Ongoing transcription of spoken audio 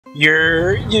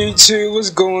Your YouTube, what's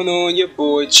going on? Your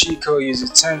boy Chico user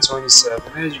 1027.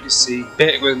 As you can see,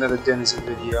 back with another Denizen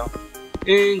video.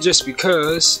 And just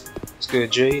because, it's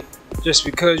good, Jade. Just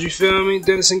because, you feel me,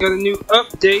 Denizen got a new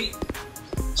update.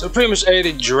 So pretty much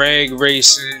added drag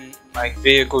racing, like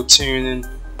vehicle tuning.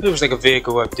 It was like a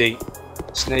vehicle update.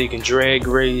 So now you can drag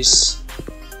race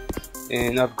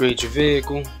and upgrade your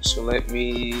vehicle. So let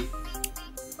me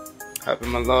hop in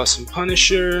my Lost and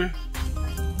Punisher.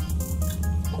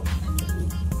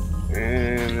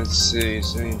 And let's see,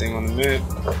 is there anything on the map?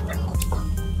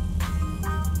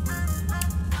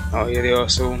 Oh yeah, they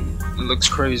also, it looks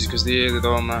crazy because they added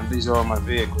these are all my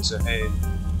vehicles I had.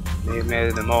 They have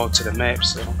added them all to the map,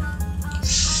 so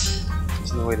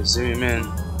there's no way to zoom in.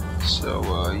 So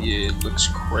yeah, it looks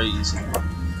crazy.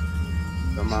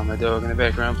 Got my dog in the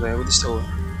background playing with his toy.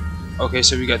 Okay,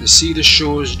 so we got the Cedar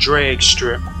Shores drag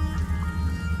strip.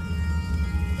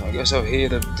 I guess I'll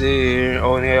head up there.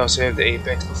 Oh, and they also have the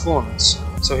Apex Performance.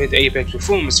 So hit the Apex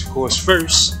Performance, of course,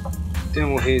 first.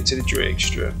 Then we'll head to the drag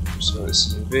strip. So this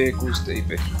is the vehicles, the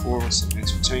Apex Performance, and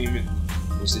entertainment.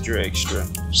 Is the drag strip.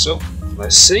 So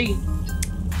let's see.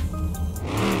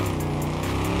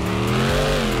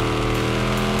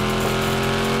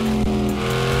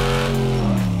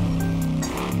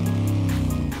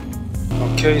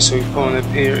 Okay, so we're pulling up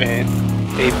here at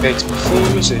Apex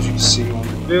Performance, as you can see on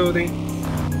the building.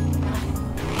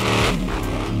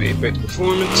 Apex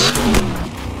Performance.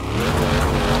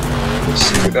 Let's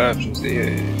see what options they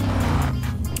have.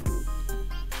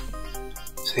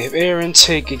 So they have air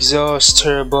intake, exhaust,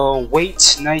 turbo,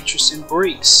 weight, nitrous, and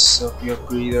brakes. So if you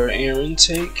upgrade our air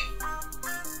intake,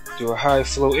 do a high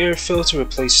flow air filter,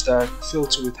 replace stock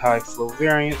filter with high flow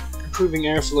variant, improving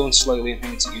airflow and slightly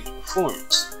enhancing engine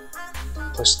performance.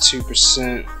 Plus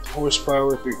 2%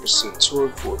 horsepower, 3%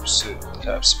 torque, 4%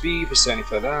 top speed for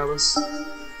 $75.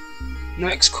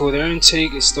 Next, cold air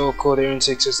intake. Install cold air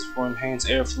intake system for enhanced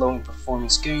airflow and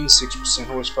performance gains. 6%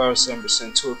 horsepower,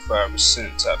 7% torque,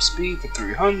 5% top speed for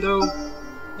 $300.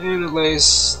 And the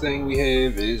last thing we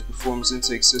have is performance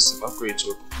intake system. Upgrade to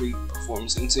a complete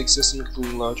performance intake system,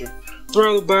 including larger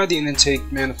throttle body and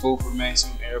intake manifold for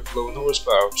maximum airflow and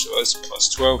horsepower. So that's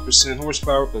plus 12%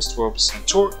 horsepower, plus 12%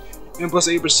 torque, and plus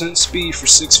 8% speed for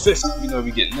 $650. You know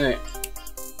we're getting that.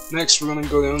 Next, we're going to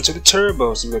go down to the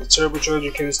turbos. So we got the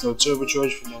turbocharger. Can install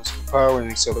turbocharger for noticeable power and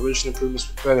acceleration improvements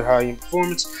for better high-end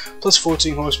performance. Plus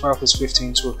 14 horsepower, plus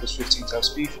 15 torque, plus 15 top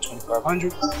speed for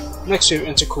 $2,500. Next, we have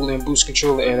intercooler and boost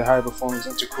controller. Add a high performance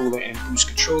intercooler and boost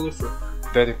controller for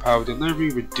better power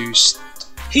delivery, reduced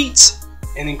heat,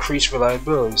 and increased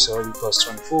reliability. So it'll be plus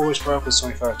 24 horsepower, plus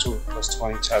 25 torque, plus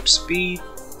 20 top speed.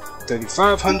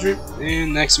 $3,500.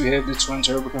 And next we have the twin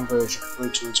turbo conversion.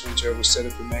 Convert to a twin turbo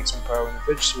setup for maximum power and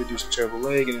efficiency, reducing turbo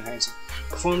lag and enhancing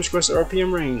performance across the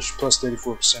RPM range. Plus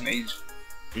 34%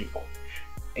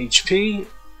 HP,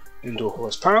 indoor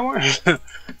horsepower,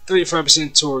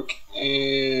 35% torque,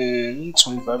 and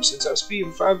 25% top speed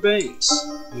for 5 bands.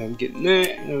 And I'm getting that,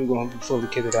 and then we're going to fully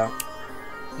kit it out.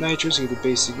 Nitrous, get the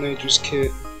basic nitrous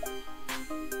kit,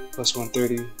 plus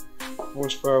 130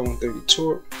 horsepower, 130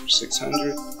 torque,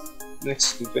 600.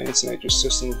 Next, the advanced nitrous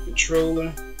system with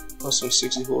controller, plus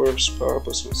 160 horsepower,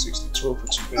 plus 160 torque for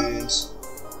 2 bands.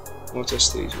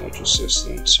 Multi-stage nitrous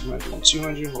system, 200 and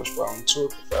 200 horsepower and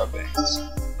torque for 5 bands.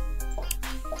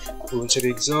 Moving to the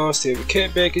exhaust, they have a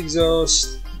catback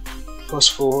exhaust, plus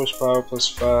 4 horsepower, plus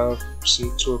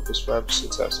 5% torque, plus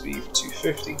 5% top speed for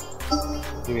 250.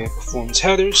 Then we have performance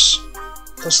headers,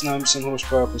 plus 9%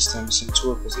 horsepower, plus 10%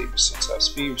 torque, plus 8% top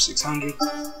speed for 600.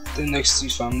 Then next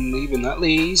is finally but not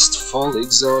least, full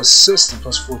exhaust system,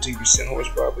 plus 14%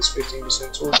 horsepower, plus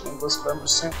 15% torque, and plus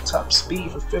 11% top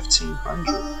speed for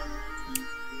 1500.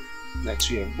 Next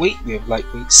we have weight. We have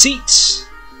lightweight seats,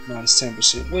 minus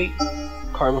 10% weight.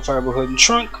 Carbon fiber hood and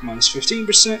trunk, minus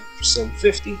 15% for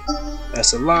 750.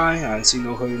 That's a lie. I didn't see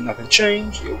no hood and nothing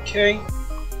changed. Okay.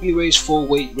 Anyways, full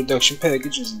weight reduction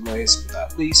package is last but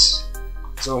not least.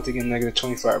 Resulting in negative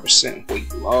 25%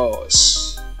 weight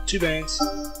loss. 2 bands.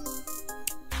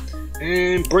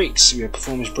 And brakes. We have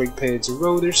performance brake pads and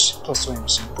rotors, plus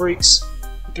 20% brakes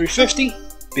for $350.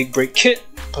 Big brake kit,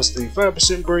 plus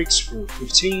 35% brakes for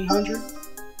 $1,500.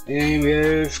 And we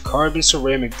have carbon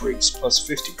ceramic brakes, plus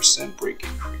 50% brake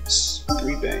increase,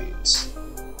 3 bands.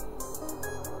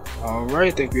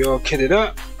 Alright, I think we all kitted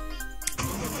up.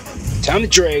 Time to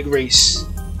drag race.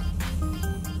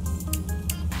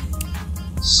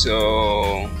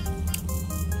 So,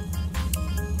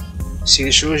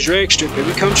 Cedar Shores drag strip, here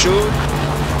we come, Shore.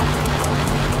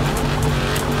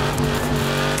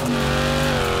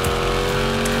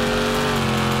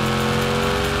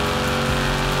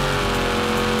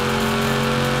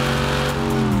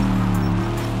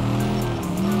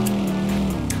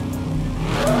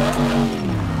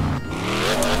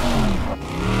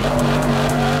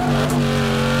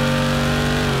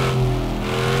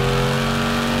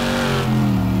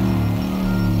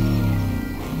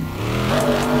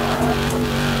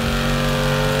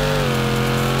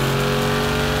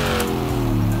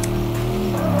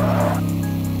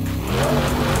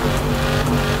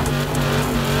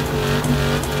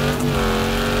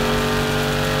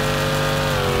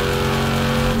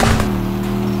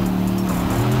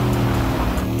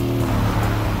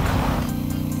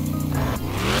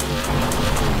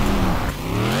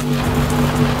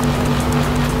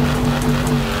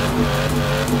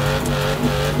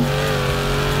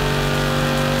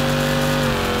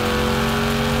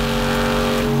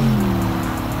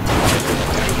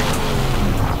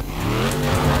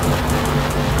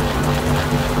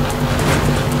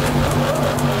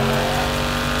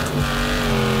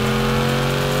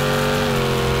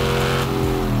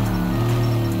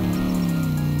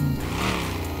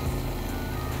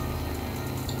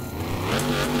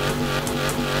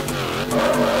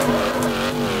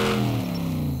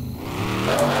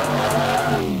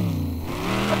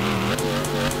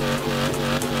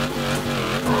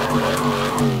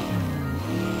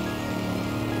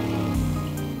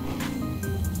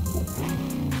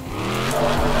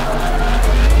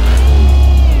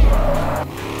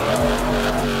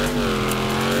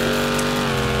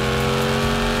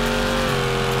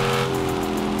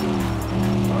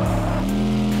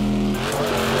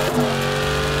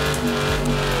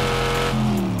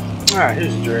 Alright,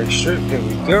 here's a drag strip. There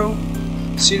we go.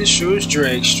 See the shortest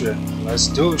drag strip. Let's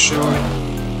do it, shorty.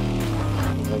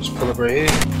 Let's pull up right here.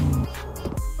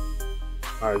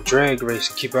 Alright, drag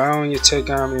racing. Keep an eye on your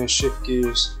tachometer and shift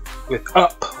gears with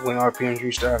up when RPMs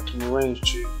reach the optimal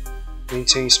range.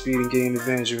 Maintain speed and gain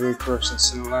advantage of rear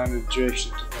crossings in alignment with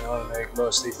direction to an automatic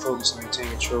loss. Stay focused and maintain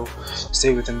control.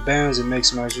 Stay within bounds and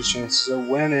maximize your chances of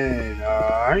winning.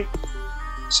 Alright.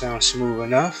 Sounds smooth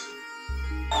enough.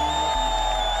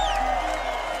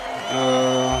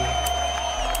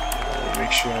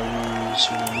 Make sure I use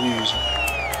what I'm using.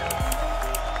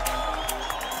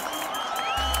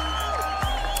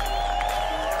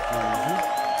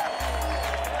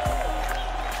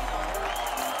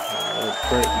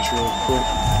 Practice real quick.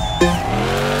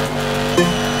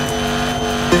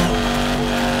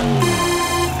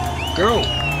 Go!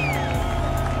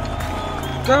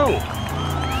 Go!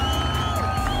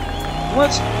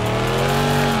 What?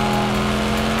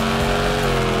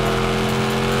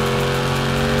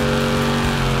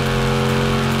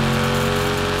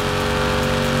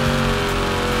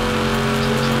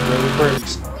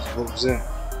 Brakes. What was that?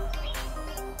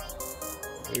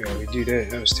 We gotta redo that.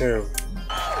 That was terrible.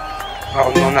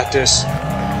 Oh no, not this. I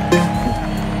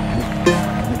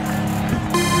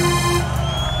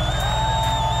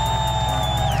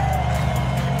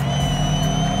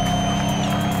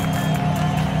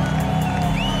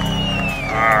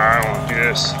don't want to do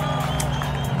this.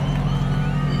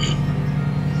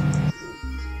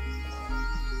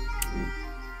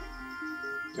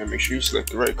 Gotta make sure you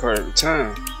select the right car every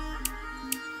time.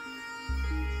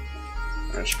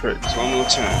 Let's practice one more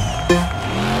time.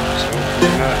 So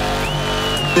hopefully not.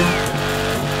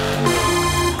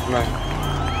 Right.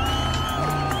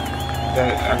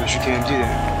 That, I guess you can't do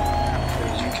that.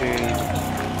 Because you can't,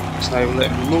 it's not even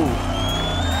letting me move.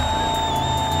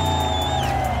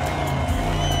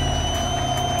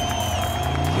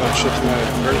 No, shifting out of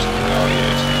conversion. Oh,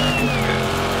 yeah.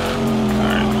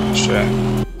 Alright, let's try.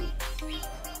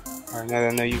 Alright, now that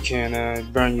I know you can't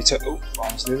burn your tires. Oh,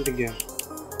 almost did it again.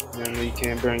 Now I know you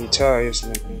can't burn your tires.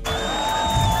 Let's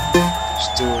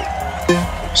do it.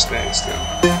 Stand still.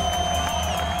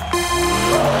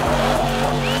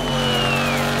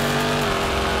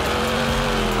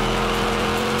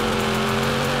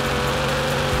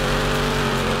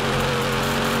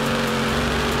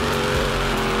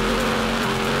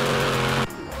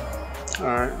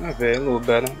 Alright, not bad, a little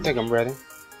better. I think I'm ready.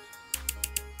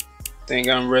 Think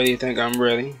I'm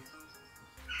ready.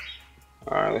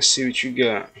 Alright, let's see what you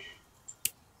got.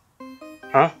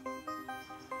 Huh?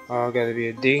 Oh, gotta be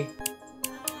a D.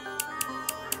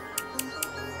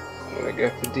 What I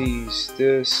got for D's?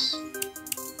 This.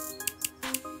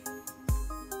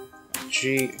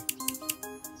 G.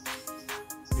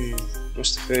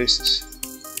 What's the faces?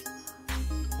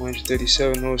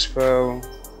 137 horsepower.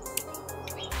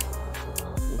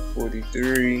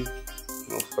 143.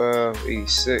 105.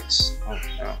 86. Oh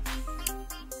no.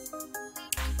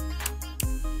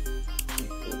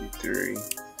 143.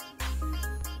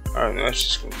 Alright, no, that's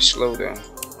just gonna be slow down.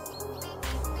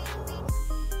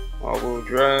 All-wheel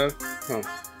drive. Huh.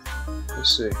 Let's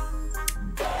see.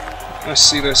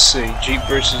 Jeep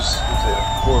versus the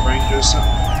Ford Ranger or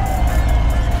something.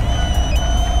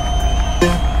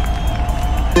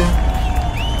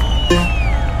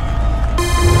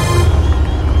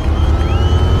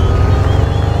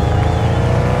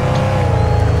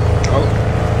 Oh.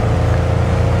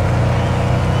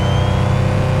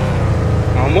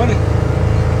 I'm winning.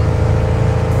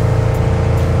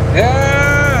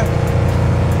 Yeah!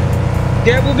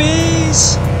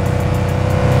 Gabblebees!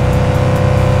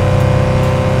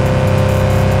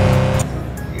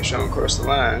 Across the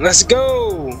line. Let's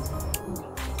go!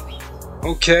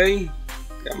 Okay.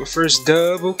 Got my first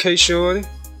dub. Okay, shorty.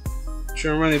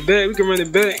 Trying to run it back. We can run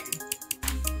it back.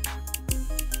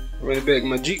 Run it back in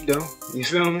my Jeep though. You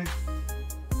feel me?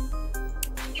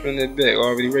 Let's run that back. I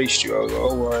already raced you. I was like,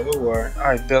 oh, alright.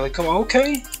 Alright, Belly, come on.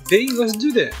 Okay. B, let's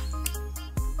do that.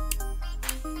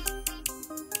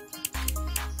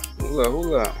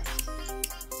 Hold up.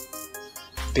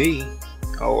 B.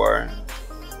 Oh, alright.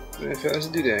 Let's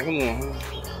do that. Come on.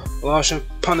 Launch and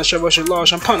Punisher. Launch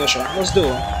and Punisher. Let's do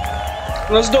it.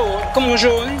 Come on,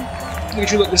 shorty. Look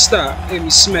at you looking stop. Get me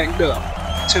smacked up.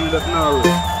 Turn it up and all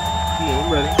that. Come on,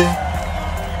 I'm ready.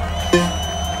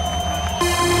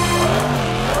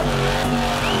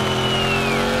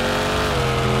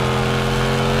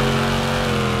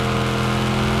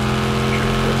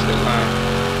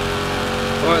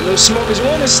 Alright, no smokers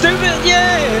wanted. Stupid.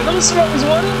 Yeah, no smokers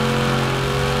wanted.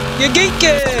 You're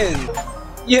geeking!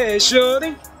 Yeah,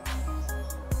 shorty.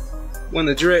 Won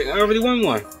the drag. I already won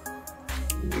one.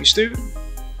 You stupid?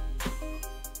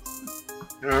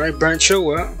 Alright, Brent,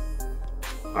 show up.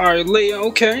 Alright, Leia,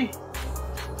 okay.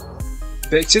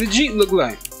 Back to the Jeep, look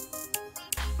like.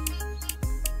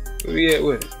 Where we at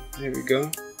with it? There we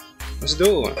go. Let's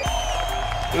do it.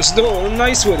 Let's do it. I'm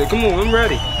nice with it. Come on, I'm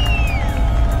ready.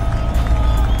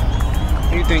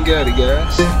 Anything got it,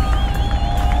 guys?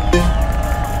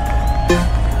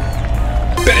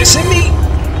 Better hit me!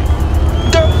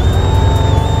 Go!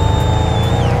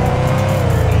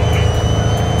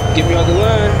 Get me out the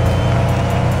line.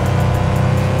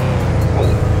 Oh.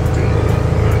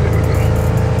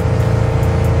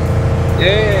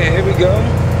 Yeah, here we go.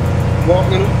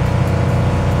 Walking them.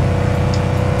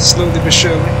 Slowly but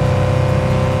surely.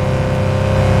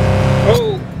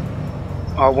 Oh!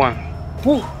 R1.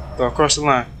 Woo! Go across the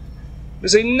line. They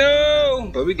say no!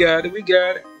 But we got it, we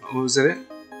got it. What was it?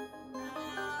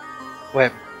 What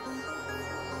happened?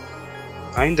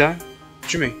 I ain't done.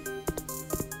 What you mean?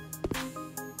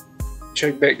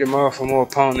 Check back your mark for more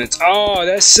opponents. Oh,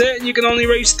 that's it? You can only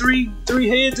race three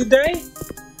heads a day?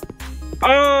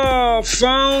 Oh,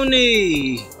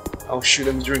 phony! Oh shoot,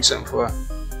 let me drink something before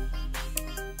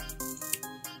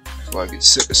I get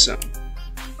sick or something.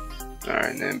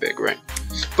 Alright, now I'm back right.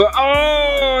 But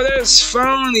oh, that's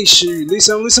phony shoot. At least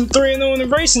I'm 3-0 in the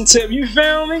racing tip, you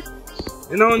feel me?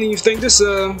 And I don't even think this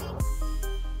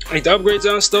like the upgrades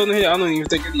I installed in here, I don't even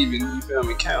think it even, you feel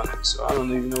me, counted. So I don't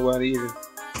even know why they even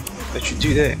let you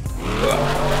do that.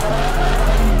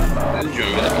 But this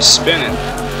joint really be spinning.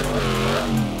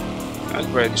 I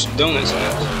could probably do some donuts in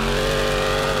this.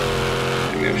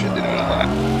 Maybe I should do them in a lot.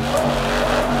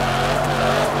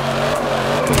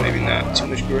 Maybe not, too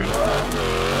much grip.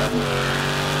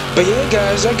 But yeah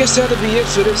guys, I guess that'll be it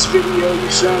for this video, you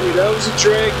feel me? That was a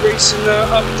drag racing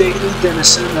update in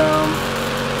Denizen.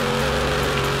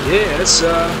 Yeah,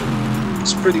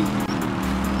 it's pretty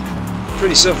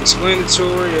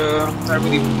self-explanatory. Not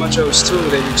really much else to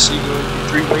it. You see, you're going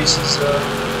to do 3 races a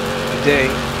day,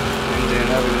 and then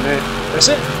other than that, that's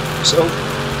it. So,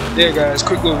 there guys,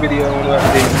 quick little video on the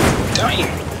update. Damn!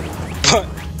 But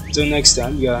until next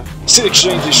time, you got to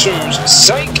exchange insurance.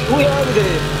 Psych! We out of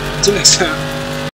there. Till next time.